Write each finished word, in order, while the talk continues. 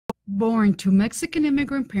Born to Mexican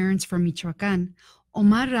immigrant parents from Michoacan,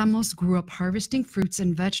 Omar Ramos grew up harvesting fruits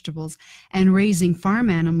and vegetables and raising farm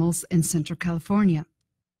animals in Central California.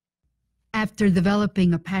 After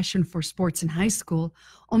developing a passion for sports in high school,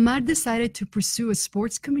 Omar decided to pursue a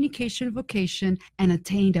sports communication vocation and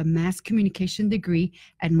attained a mass communication degree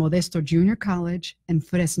at Modesto Junior College and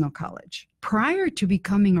Fresno College. Prior to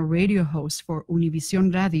becoming a radio host for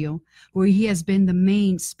Univision Radio, where he has been the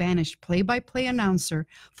main Spanish play-by-play announcer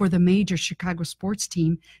for the major Chicago sports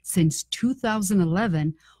team since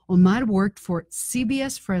 2011, Omar worked for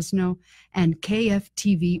CBS Fresno and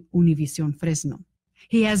KFTV Univision Fresno.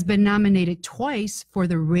 He has been nominated twice for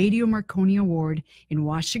the Radio Marconi Award in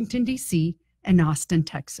Washington, D.C. and Austin,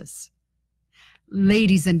 Texas.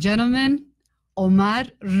 Ladies and gentlemen, Omar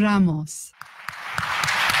Ramos.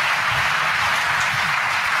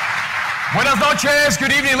 Buenas noches,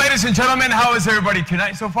 good evening, ladies and gentlemen. How is everybody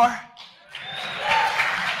tonight so far?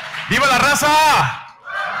 Viva la raza!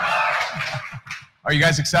 Are you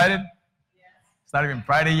guys excited? It's not even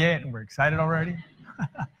Friday yet, and we're excited already.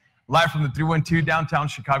 Live from the 312 downtown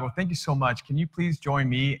Chicago. Thank you so much. Can you please join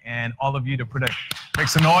me and all of you to make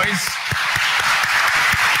some noise?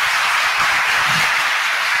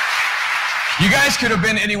 You guys could have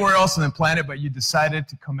been anywhere else on the planet, but you decided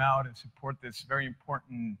to come out and support this very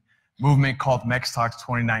important movement called MEX Talks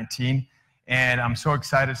 2019. And I'm so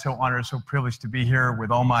excited, so honored, so privileged to be here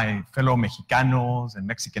with all my fellow Mexicanos and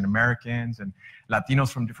Mexican Americans and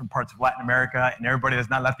Latinos from different parts of Latin America, and everybody that's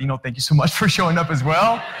not Latino. Thank you so much for showing up as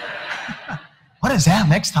well. What is that,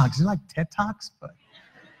 MEX Talks? Is it like TED Talks? But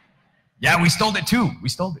yeah, we stole it too. We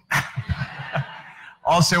stole it.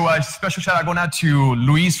 Also, a special shout out going out to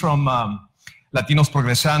Luis from Latinos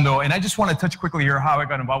Progresando. And I just want to touch quickly here how I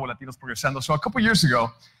got involved with Latinos Progresando. So a couple years ago,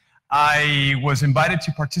 I was invited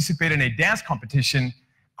to participate in a dance competition.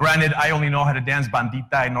 Granted, I only know how to dance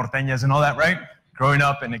bandita and norteñas and all that, right? Growing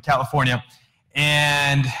up in California.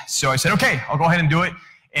 And so I said, okay, I'll go ahead and do it.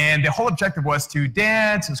 And the whole objective was to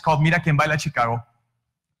dance. It was called Mira Quien Baila Chicago.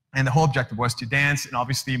 And the whole objective was to dance. And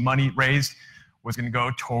obviously money raised was going to go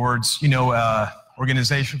towards,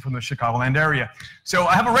 organization from the Chicagoland area. So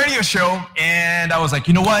I have a radio show. And I was like,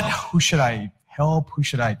 you know what? Who should I help? Who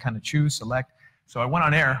should I kind of choose, select? So I went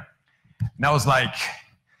on air. And I was like,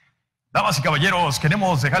 damas y caballeros,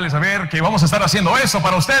 queremos dejarles saber que vamos a estar haciendo eso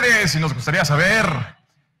para ustedes y nos gustaría saber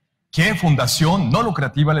qué fundación no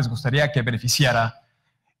lucrativa les gustaría que beneficiara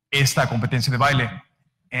esta competencia de baile.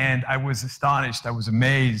 And I was astonished, I was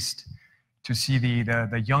amazed to see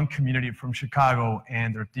the young community from Chicago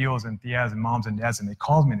and their tios and tias and moms and dads, and they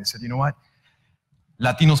called me and they said, you know what?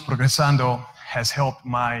 Latinos Progresando has helped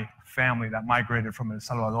my family that migrated from El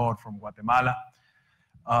Salvador, from Guatemala,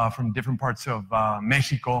 from different parts of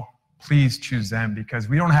Mexico. Please choose them because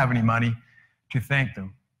we don't have any money to thank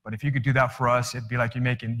them. But if you could do that for us, it'd be like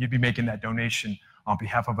you'd be making that donation on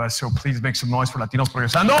behalf of us. So please make some noise for Latinos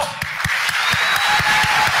Progresando.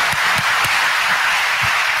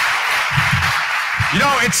 You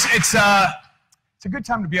know, it's a good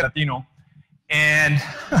time to be a Latino, and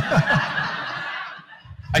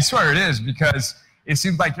I swear it is, because it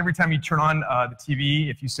seems like every time you turn on the TV,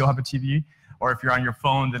 if you still have a TV, or if you're on your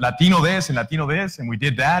phone, the Latino this and Latino this, and we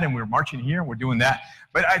did that, and we're marching here, and we're doing that.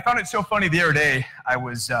 But I found it so funny the other day. I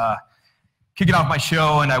was kicking off my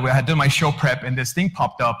show, and I had done my show prep, and this thing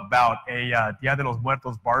popped up about a Dia de los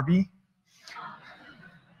Muertos Barbie.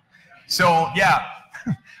 So, yeah,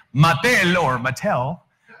 Mattel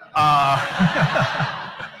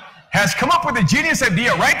has come up with a genius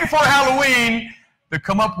idea right before Halloween to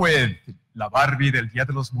come up with La Barbie del Dia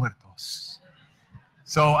de los Muertos.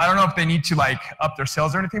 So I don't know if they need to up their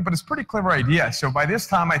sales or anything, but it's a pretty clever idea. So by this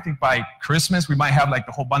time, I think by Christmas, we might have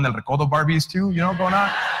the whole Banda del Recodo Barbies too, going on.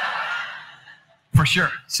 For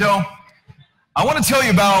sure. So I want to tell you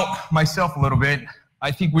about myself a little bit.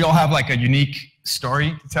 I think we all have a unique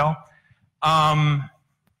story to tell.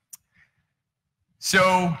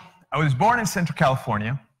 So I was born in Central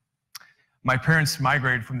California. My parents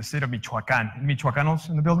migrated from the state of Michoacan. Any Michoacanos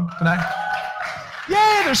in the building tonight?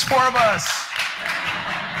 Yay, there's 4 of us.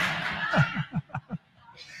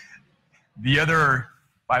 The other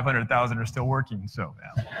 500,000 are still working, so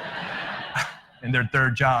in their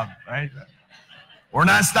 3rd job, right? We're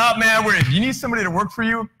not stopped, man. If you need somebody to work for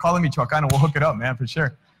you, call them Michoacan and we'll hook it up, man, for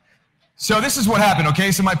sure. So this is what happened,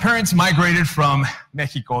 okay? So my parents migrated from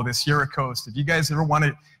Mexico, the Sierra Coast. If you guys ever want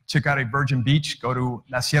to check out a virgin beach, go to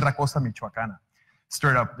La Sierra Costa Michoacana.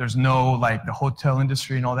 Straight up, there's no, the hotel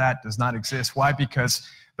industry and all that does not exist. Why? Because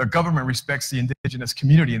the government respects the indigenous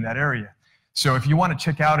community in that area. So if you want to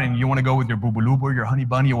check out and you want to go with your boo-boo-loo, your honey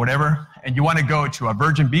bunny or whatever, and you want to go to a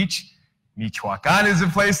virgin beach, Michoacan is the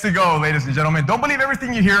place to go, ladies and gentlemen. Don't believe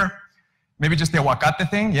everything you hear. Maybe just the aguacate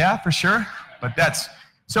thing, yeah, for sure. But that's,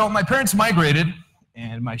 so my parents migrated,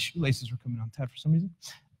 and my shoelaces were coming untied for some reason.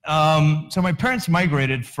 So my parents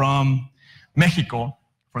migrated from Mexico,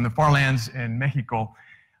 from the far lands in Mexico,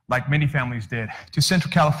 like many families did, to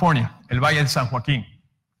Central California, El Valle de San Joaquin.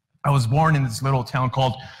 I was born in this little town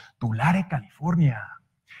called Tulare, California,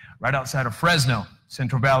 right outside of Fresno,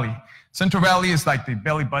 Central Valley. Central Valley is like the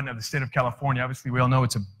belly button of the state of California. Obviously, we all know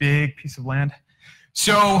it's a big piece of land.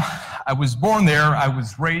 So I was born there. I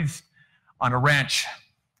was raised on a ranch,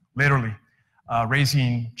 literally,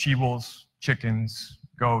 raising chivos, chickens,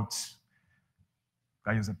 goats,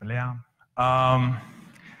 gallos de pelea,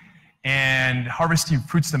 and harvesting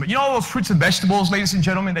fruits. You know all those fruits and vegetables, ladies and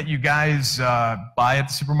gentlemen, that you guys buy at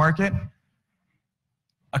the supermarket?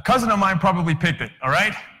 A cousin of mine probably picked it, all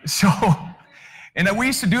right? So, and we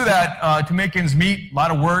used to do that to make ends meet, a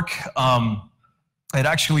lot of work. And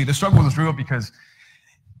actually, the struggle was real because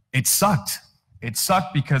it sucked. It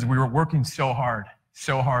sucked because we were working so hard.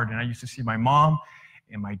 And I used to see my mom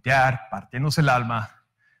and my dad partiéndose el alma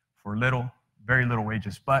for little, very little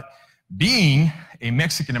wages. But being a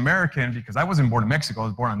Mexican American, because I wasn't born in Mexico, I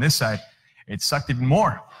was born on this side, it sucked even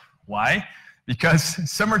more. Why?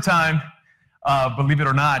 Because summertime, believe it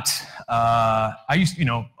or not, I used to, you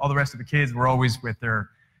know, all the rest of the kids were always with their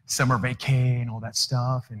summer vacay and all that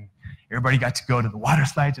stuff, and everybody got to go to the water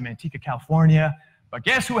slides in Manteca, California. But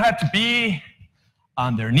guess who had to be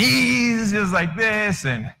on their knees just like this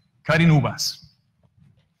and cutting uvas?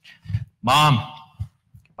 Mom,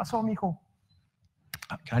 ¿qué pasó, mijo?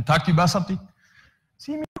 Can I talk to you about something?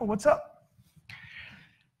 Sí, mijo, what's up?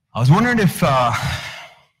 I was wondering if I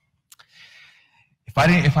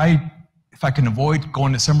can avoid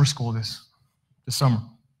going to summer school this summer.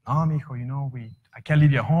 Oh, mijo, you know, I can't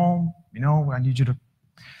leave you at home. You know, I need you to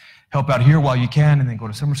help out here while you can and then go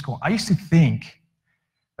to summer school. I used to think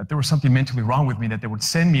that there was something mentally wrong with me, that they would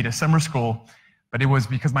send me to summer school, but it was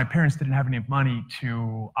because my parents didn't have any money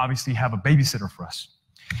to obviously have a babysitter for us.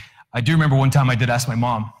 I do remember one time I did ask my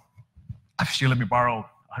mom if she let me borrow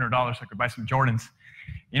 $100 so I could buy some Jordans.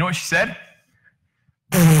 You know what she said?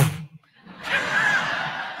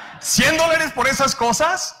 $100 por esas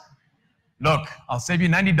cosas? Look, I'll save you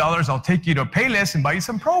 $90. I'll take you to Payless and buy you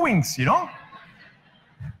some Pro Wings, you know?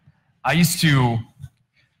 I used to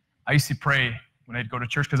pray when I'd go to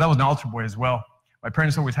church, because I was an altar boy as well. My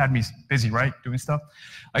parents always had me busy, right, doing stuff.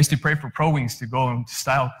 I used to pray for Pro Wings to go into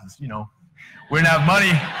style, because, you know, we didn't have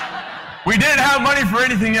money. We didn't have money for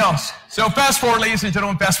anything else. So fast forward, ladies and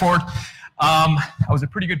gentlemen, fast forward. I was a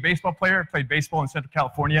pretty good baseball player. I played baseball in Central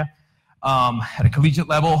California at a collegiate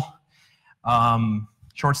level,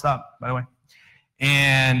 shortstop, by the way.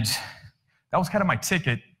 And that was kind of my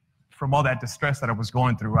ticket from all that distress that I was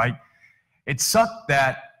going through, right? It sucked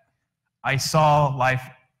that I saw life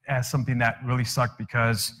as something that really sucked,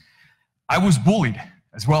 because I was bullied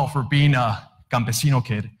as well for being a campesino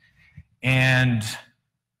kid. And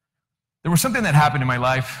there was something that happened in my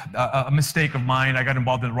life, a mistake of mine. I got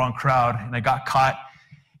involved in the wrong crowd and I got caught,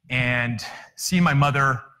 and seeing my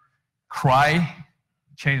mother cry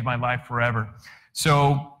changed my life forever.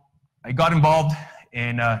 So I got involved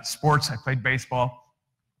in sports. I played baseball.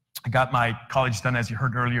 I got my college done, as you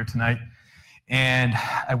heard earlier tonight. And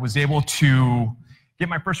I was able to get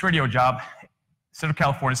my first radio job, Central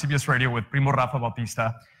California, CBS Radio, with Primo Rafa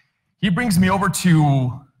Bautista. He brings me over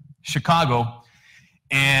to Chicago,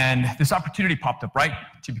 and this opportunity popped up, right,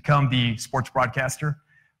 to become the sports broadcaster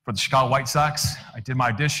for the Chicago White Sox. I did my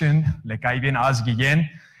audition, le caí bien a Guillén.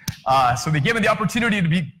 So they gave me the opportunity to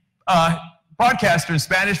be broadcaster in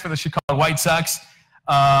Spanish for the Chicago White Sox.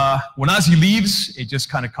 When Ozzy leaves, it just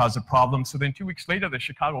kind of caused a problem. So then 2 weeks later, the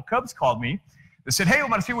Chicago Cubs called me. They said, hey,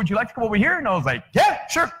 Omar, would you like to come over here? And I was like, yeah,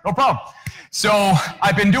 sure, no problem. So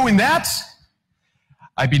I've been doing that.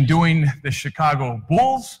 I've been doing the Chicago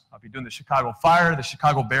Bulls. I've been doing the Chicago Fire, the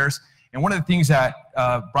Chicago Bears. And one of the things that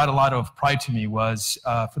brought a lot of pride to me was,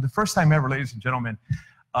 for the first time ever, ladies and gentlemen,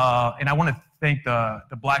 and I want to thank the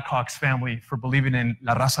Blackhawks family for believing in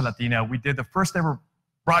La Raza Latina. We did the first ever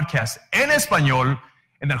broadcast en español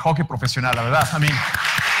en el hockey profesional, la verdad. I mean,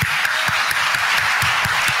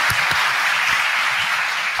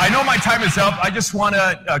 I know my time is up. I just want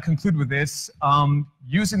to conclude with this.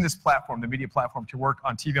 Using this platform, the media platform, to work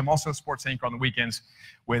on TV. I'm also a sports anchor on the weekends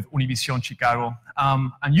with Univision Chicago.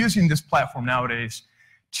 I'm using this platform nowadays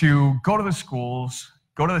to go to the schools,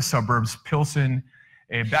 go to the suburbs, Pilsen,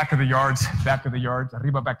 back of the yards,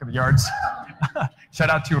 arriba, back of the yards. Shout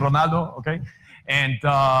out to Ronaldo, okay? And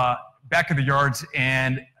back of the yards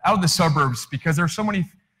and out of the suburbs, because there are so many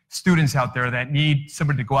students out there that need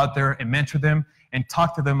somebody to go out there and mentor them and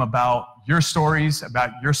talk to them about your stories, about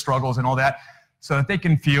your struggles and all that, so that they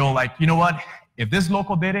can feel like, you know what, if this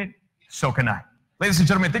local did it, so can I. Ladies and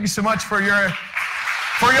gentlemen, thank you so much for your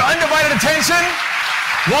undivided attention.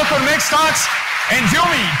 Welcome to MEX Talks. And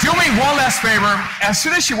do me one last favor. As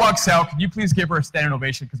soon as she walks out, can you please give her a standing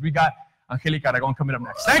ovation, because we got Angelica Aragon coming up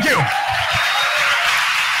next. Thank you.